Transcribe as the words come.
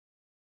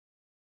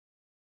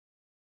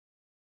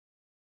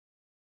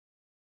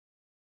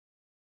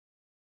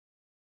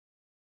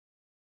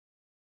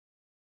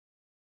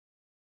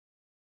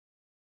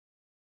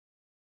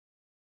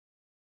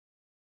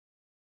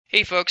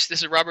Hey folks,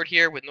 this is Robert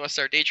here with North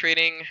Star Day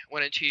Trading.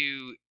 Wanted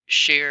to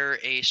share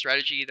a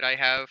strategy that I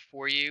have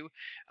for you.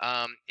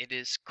 It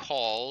is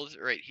called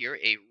right here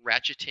a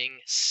ratcheting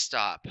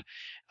stop.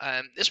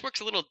 This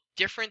works a little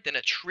different than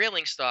a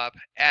trailing stop,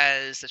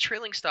 as the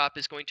trailing stop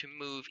is going to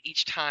move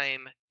each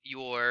time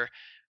your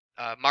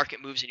market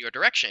moves in your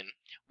direction,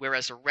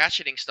 whereas a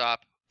ratcheting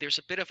stop, there's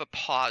a bit of a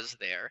pause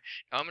there.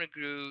 Now, I'm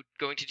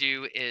going to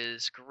do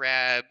is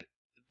grab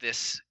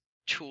this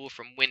tool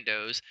from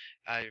Windows,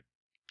 uh,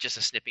 just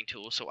a snipping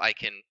tool, so I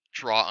can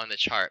draw on the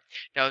chart.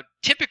 Now,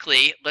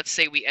 typically, let's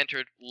say we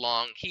entered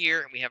long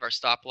here and we have our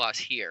stop loss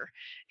here.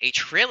 A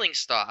trailing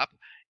stop,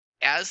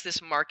 as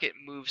this market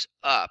moves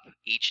up,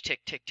 each tick,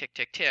 tick, tick,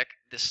 tick, tick,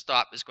 this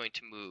stop is going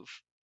to move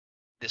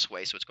this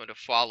way. So it's going to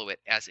follow it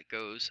as it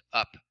goes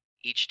up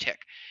each tick.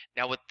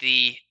 Now what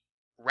the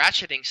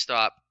ratcheting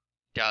stop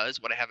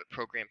does, what I have it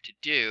programmed to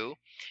do,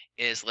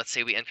 is let's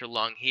say we enter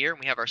long here and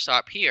we have our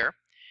stop here.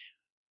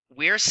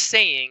 We're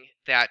saying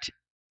that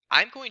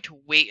I'm going to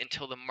wait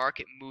until the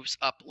market moves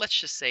up, let's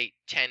just say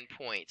 10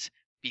 points,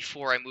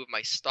 before I move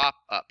my stop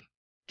up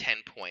 10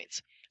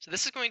 points. So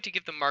this is going to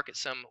give the market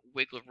some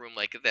wiggle room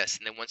like this.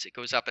 And then once it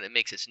goes up and it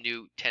makes its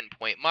new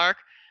 10-point mark,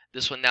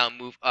 this will now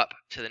move up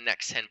to the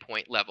next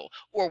 10-point level,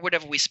 or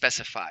whatever we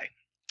specify.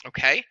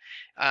 Okay,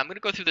 I'm going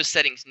to go through those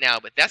settings now,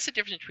 but that's the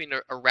difference between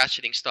a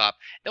ratcheting stop.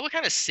 That will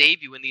kind of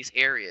save you in these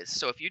areas.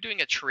 So if you're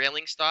doing a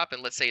trailing stop,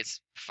 and let's say it's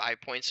 5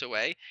 points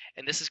away,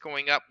 and this is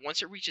going up,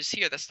 once it reaches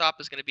here, the stop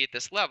is going to be at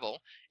this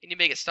level, and you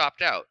may get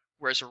stopped out.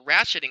 Whereas a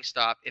ratcheting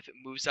stop, if it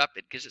moves up,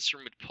 it gives it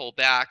room to pull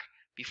back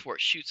before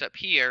it shoots up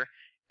here,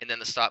 and then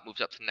the stop moves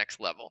up to the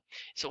next level.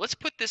 So let's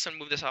put this and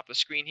move this off the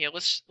screen here.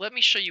 Let me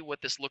show you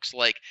what this looks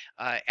like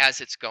as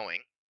it's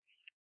going.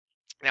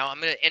 Now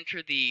I'm going to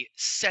enter the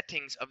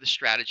settings of the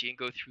strategy and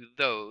go through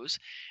those.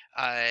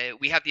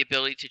 We have the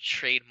ability to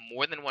trade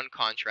more than one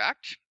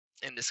contract,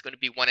 and this is going to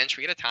be one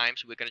entry at a time.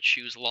 So we're going to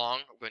choose long,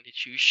 we're going to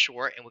choose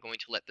short, and we're going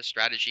to let the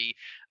strategy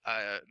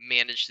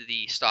manage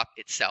the stop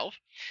itself.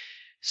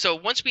 So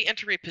once we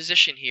enter a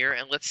position here,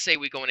 and let's say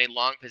we go in a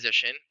long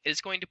position, it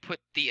is going to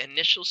put the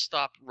initial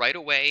stop right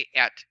away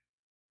at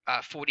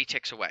 40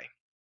 ticks away.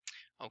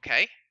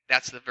 Okay,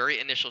 that's the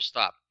very initial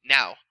stop.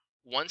 Now,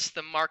 once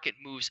the market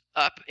moves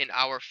up in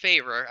our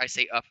favor, I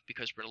say up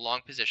because we're in a long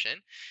position,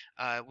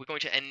 we're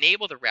going to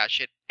enable the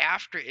ratchet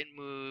after it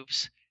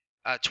moves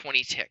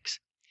 20 ticks.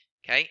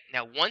 Okay,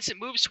 now once it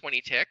moves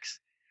 20 ticks,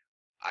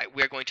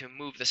 we're going to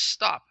move the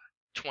stop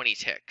 20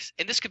 ticks.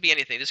 And this could be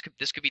anything. This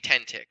could be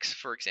 10 ticks,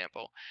 for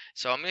example.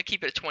 So I'm going to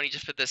keep it at 20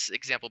 just for this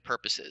example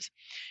purposes.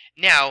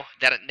 Now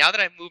that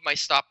I've moved my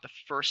stop the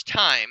first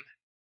time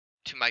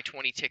to my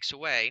 20 ticks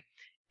away,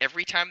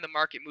 every time the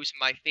market moves in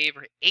my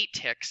favor 8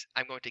 ticks,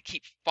 I'm going to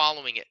keep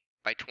following it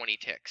by 20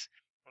 ticks.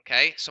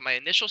 Okay, so my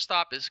initial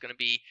stop is going to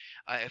be,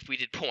 if we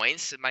did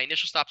points, my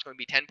initial stop is going to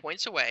be 10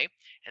 points away.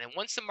 And then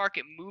once the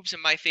market moves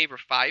in my favor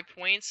 5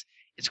 points,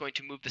 it's going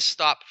to move the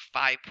stop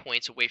 5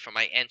 points away from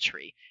my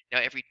entry. Now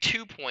every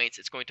 2 points,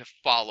 it's going to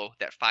follow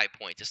that 5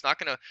 points. It's not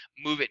going to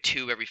move it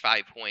 2 every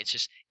 5 points.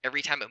 Just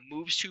every time it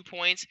moves 2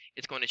 points,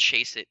 it's going to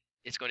chase it.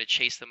 It's going to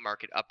chase the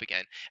market up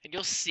again. And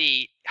you'll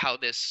see how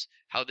this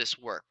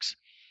works.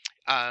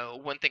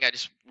 One thing I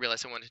just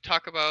realized I wanted to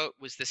talk about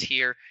was this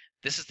here.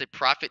 This is the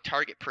profit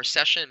target per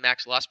session,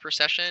 max loss per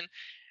session.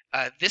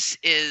 This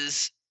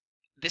is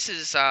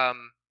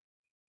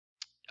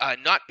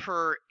not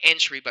per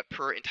entry, but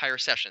per entire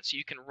session. So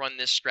you can run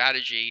this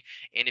strategy,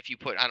 and if you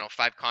put, I don't know,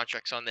 5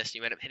 contracts on this, and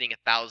you end up hitting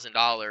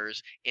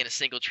 $1,000 in a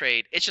single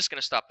trade, it's just going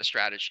to stop the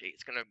strategy.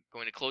 It's going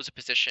to close a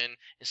position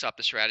and stop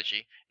the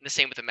strategy. And the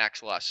same with the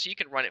max loss. So you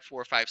can run it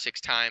 4, 5,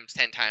 6 times,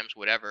 10 times,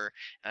 whatever.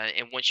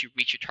 And once you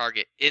reach your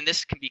target, and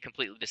this can be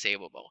completely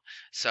disableable.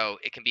 So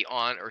it can be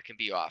on or it can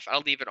be off.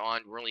 I'll leave it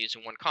on. We're only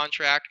using one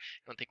contract.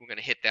 I don't think we're going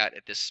to hit that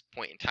at this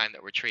point in time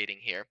that we're trading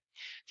here.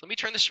 So let me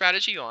turn the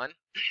strategy on.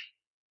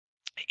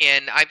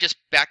 And I've just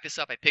backed this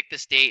up. I picked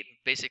this date,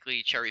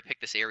 basically cherry picked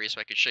this area so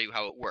I could show you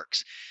how it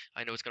works.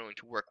 I know it's going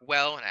to work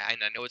well, and I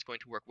know it's going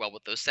to work well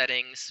with those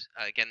settings.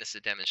 Again, this is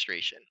a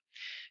demonstration.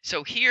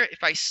 So here,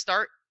 if I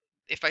start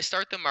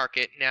the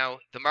market, now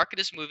the market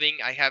is moving,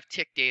 I have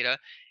tick data.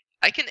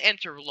 I can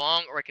enter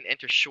long or I can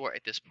enter short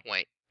at this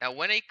point. Now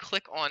when I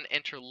click on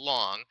enter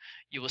long,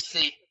 you will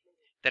see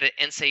that it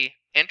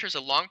enters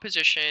a long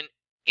position,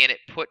 and it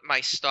put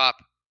my stop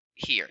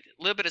here.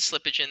 A little bit of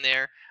slippage in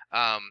there.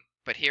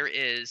 But here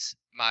is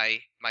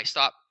my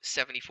stop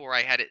 74.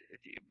 I had it,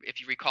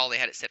 if you recall, I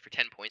had it set for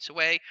 10 points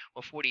away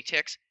or 40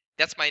 ticks.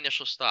 That's my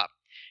initial stop.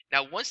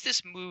 Now once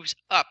this moves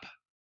up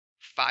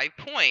 5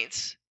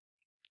 points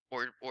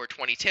or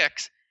 20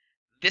 ticks,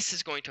 this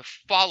is going to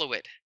follow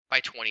it by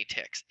 20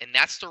 ticks, and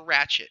that's the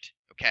ratchet.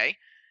 Okay,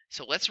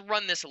 so let's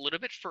run this a little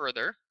bit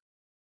further.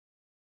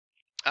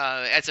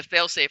 As a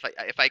failsafe,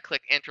 if I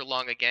click enter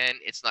long again,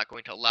 it's not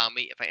going to allow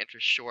me. If I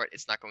enter short,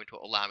 it's not going to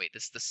allow me.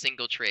 This is the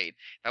single trade.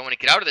 If I want to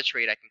get out of the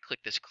trade, I can click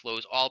this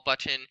close all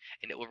button,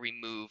 and it will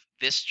remove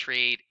this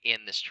trade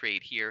and this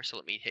trade here. So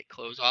let me hit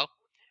close all.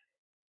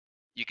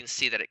 You can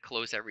see that it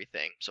closed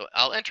everything. So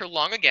I'll enter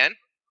long again.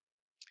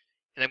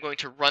 and I'm going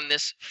to run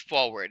this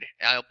forward.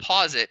 I'll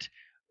pause it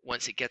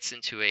once it gets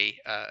into a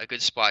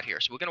good spot here.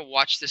 So we're going to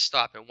watch this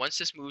stop, and once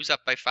this moves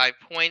up by 5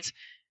 points,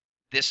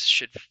 this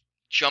should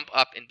jump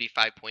up and be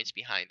 5 points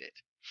behind it.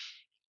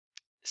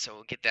 So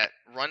we'll get that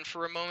run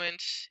for a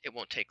moment. It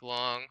won't take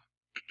long.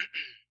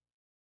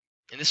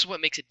 And this is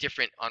what makes it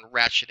different on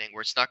ratcheting,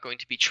 where it's not going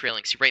to be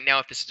trailing. See, right now,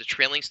 if this is a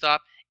trailing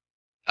stop,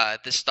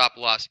 this stop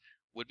loss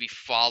would be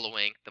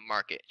following the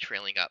market,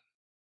 trailing up.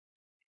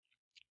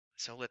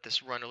 So let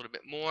this run a little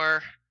bit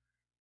more.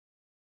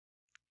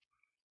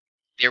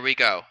 There we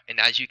go. And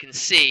as you can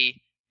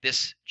see,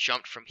 this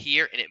jumped from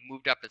here and it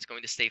moved up. It's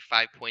going to stay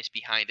 5 points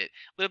behind it.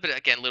 A little bit,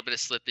 again, a little bit of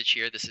slippage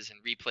here. This is in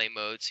replay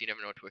mode, so you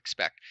never know what to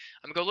expect.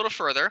 I'm going to go a little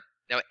further.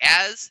 Now,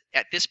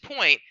 at this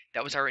point,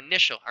 that was our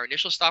initial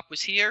stop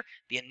was here.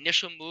 The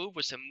initial move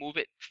was to move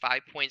it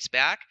 5 points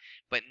back.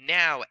 But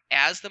now,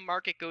 as the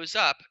market goes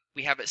up,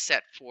 we have it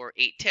set for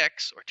 8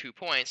 ticks or 2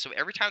 points. So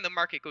every time the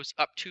market goes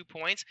up 2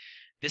 points,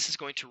 this is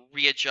going to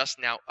readjust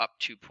now up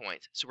 2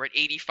 points. So we're at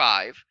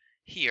 85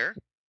 here.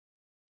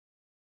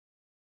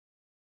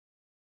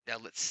 Now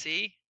let's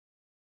see.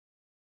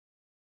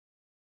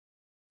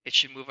 It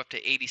should move up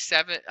to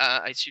 87.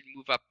 I should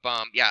move up,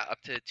 yeah,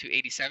 up to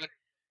 87.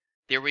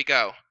 There we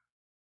go.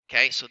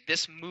 Okay, so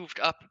this moved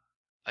up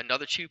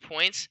another 2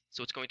 points,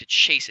 so it's going to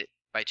chase it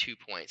by 2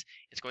 points.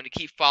 It's going to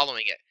keep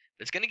following it,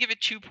 but it's going to give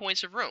it 2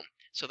 points of room.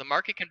 So the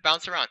market can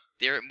bounce around.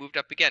 There it moved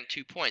up again,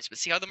 2 points. But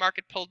see how the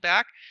market pulled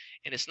back?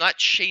 And it's not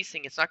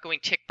chasing, it's not going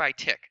tick by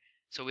tick.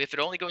 So if it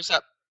only goes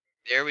up,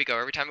 there we go.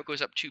 Every time it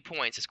goes up 2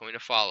 points, it's going to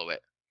follow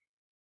it.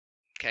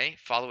 Okay,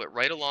 follow it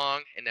right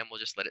along, and then we'll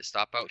just let it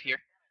stop out here,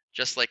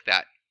 just like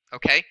that.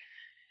 Okay,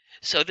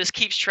 so this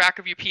keeps track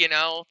of your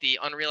P&L, the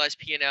unrealized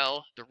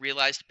P&L, the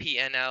realized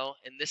P&L,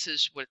 and this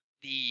is what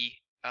the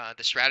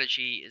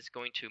strategy is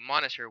going to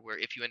monitor. Where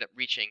if you end up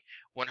reaching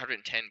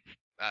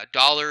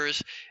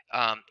 $110,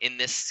 in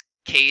this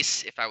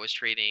case, if I was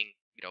trading,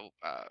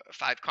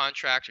 5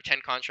 contracts or 10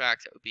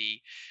 contracts, that would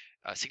be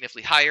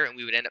significantly higher, and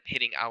we would end up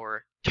hitting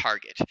our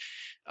target.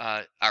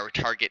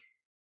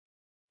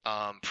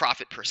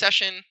 Profit per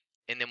session,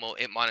 and then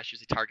it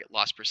monitors the target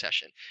loss per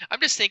session. I'm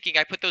just thinking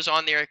I put those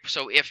on there,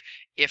 so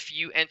if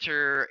you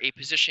enter a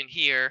position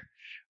here,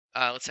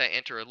 let's say I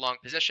enter a long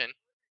position,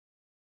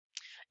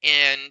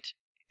 and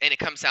it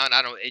comes down,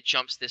 I don't know, it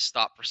jumps this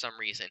stop for some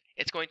reason,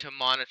 it's going to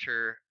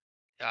monitor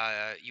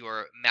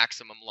your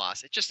maximum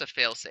loss. It's just a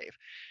fail-safe.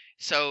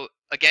 So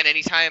again,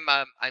 anytime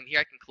I'm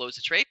here, I can close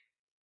the trade.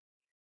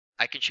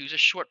 I can choose a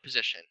short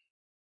position.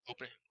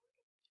 Open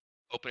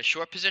a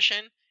short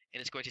position, and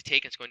it's going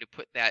to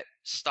put that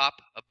stop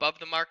above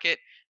the market,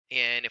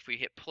 and if we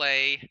hit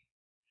play,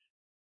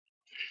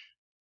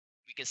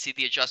 we can see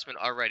the adjustment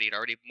already. It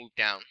already moved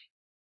down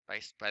by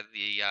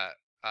the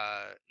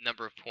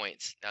number of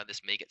points. Now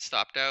this may get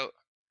stopped out.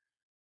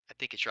 I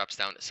think it drops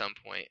down at some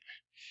point.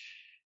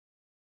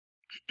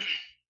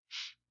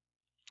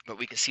 But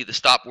we can see the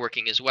stop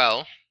working as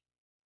well.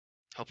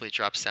 Hopefully it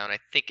drops down. I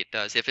think it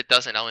does. If it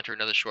doesn't, I'll enter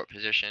another short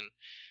position.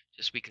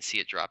 Just we can see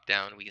it drop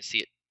down. We can see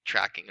it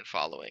tracking and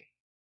following.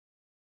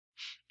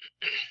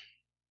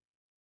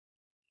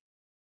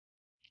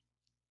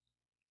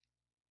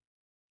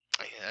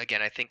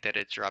 Again, I think that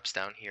it drops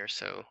down here,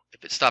 so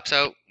if it stops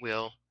out,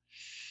 we'll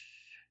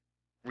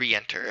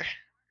re-enter.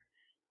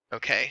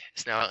 Okay,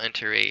 so now I'll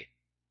enter a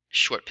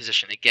short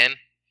position again.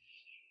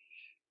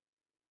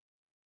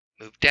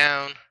 Move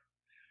down.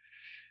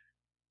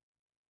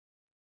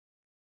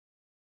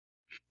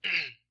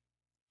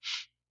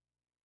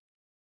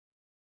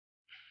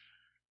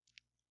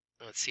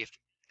 Let's see if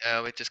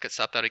it just got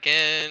stopped out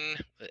again.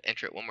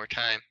 Enter it one more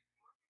time.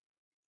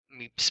 Let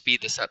me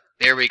speed this up.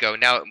 There we go.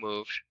 Now it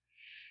moved.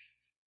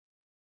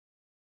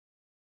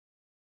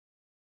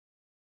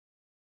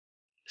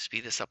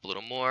 Speed this up a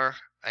little more.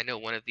 I know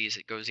one of these,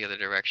 it goes the other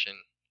direction.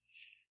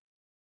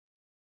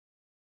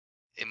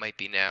 It might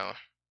be now.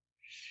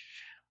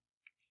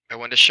 I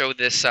want to show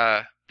this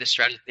this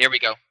strategy. There we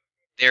go.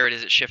 There it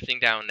is. It's shifting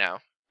down now.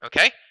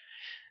 Okay,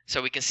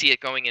 so we can see it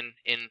going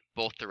in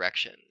both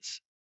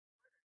directions.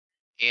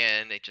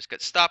 And it just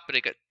got stopped, but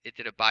it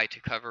did a buy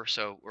to cover,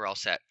 so we're all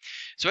set.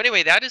 So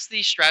anyway, that is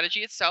the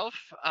strategy itself.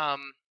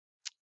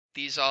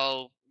 These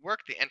all work.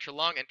 They enter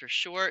long, enter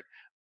short,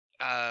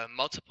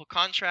 multiple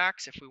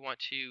contracts. If we want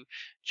to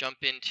jump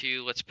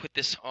into, let's put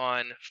this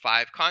on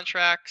 5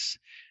 contracts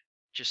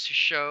just to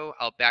show.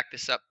 I'll back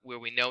this up where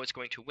we know it's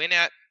going to win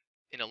at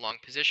in a long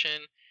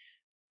position.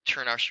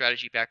 Turn our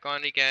strategy back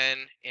on again,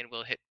 and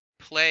we'll hit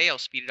play. I'll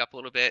speed it up a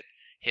little bit.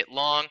 Hit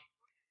long.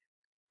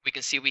 We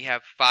can see we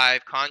have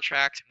 5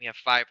 contracts, and we have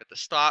 5 at the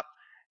stop.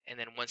 And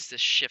then once this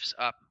shifts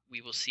up,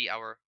 we will see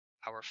our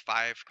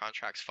 5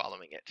 contracts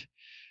following it.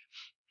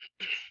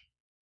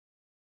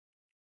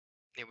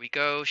 There we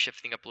go,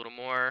 shifting up a little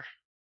more.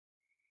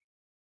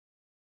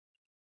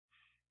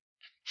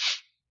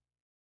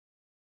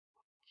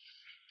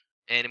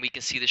 And we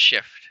can see the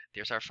shift.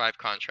 There's our 5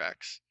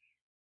 contracts.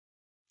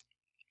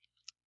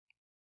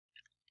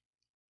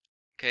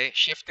 Okay,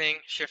 shifting.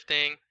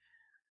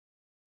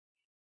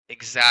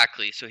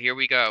 Exactly. So here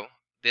we go.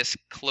 This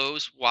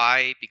closed.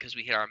 Why? Because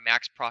we hit our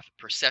max profit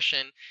per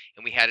session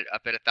and we had it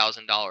up at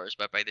 $1,000.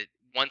 But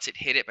once it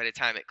hit it, by the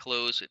time it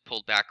closed, it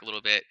pulled back a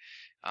little bit,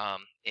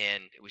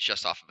 and it was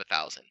just off of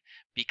 1,000.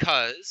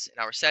 Because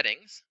in our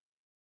settings,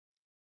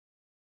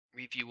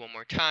 review one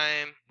more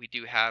time, we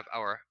do have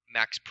our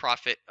max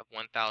profit of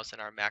 1,000,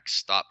 our max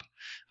stop,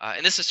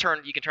 and this is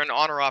you can turn it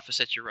on or off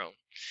as at your own.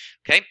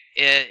 Okay,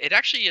 it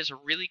actually is a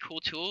really cool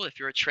tool if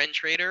you're a trend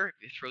trader.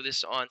 You throw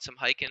this on some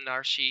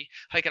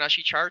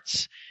Heikin-Ashi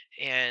charts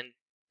and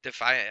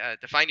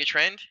define your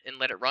trend and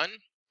let it run.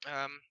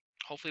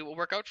 Hopefully it will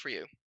work out for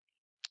you.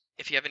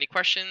 If you have any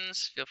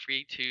questions, feel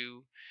free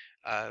to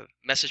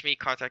message me,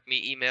 contact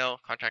me, email,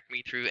 contact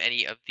me through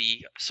any of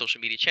the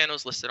social media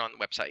channels listed on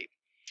the website.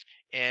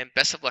 And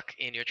best of luck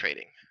in your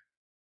trading.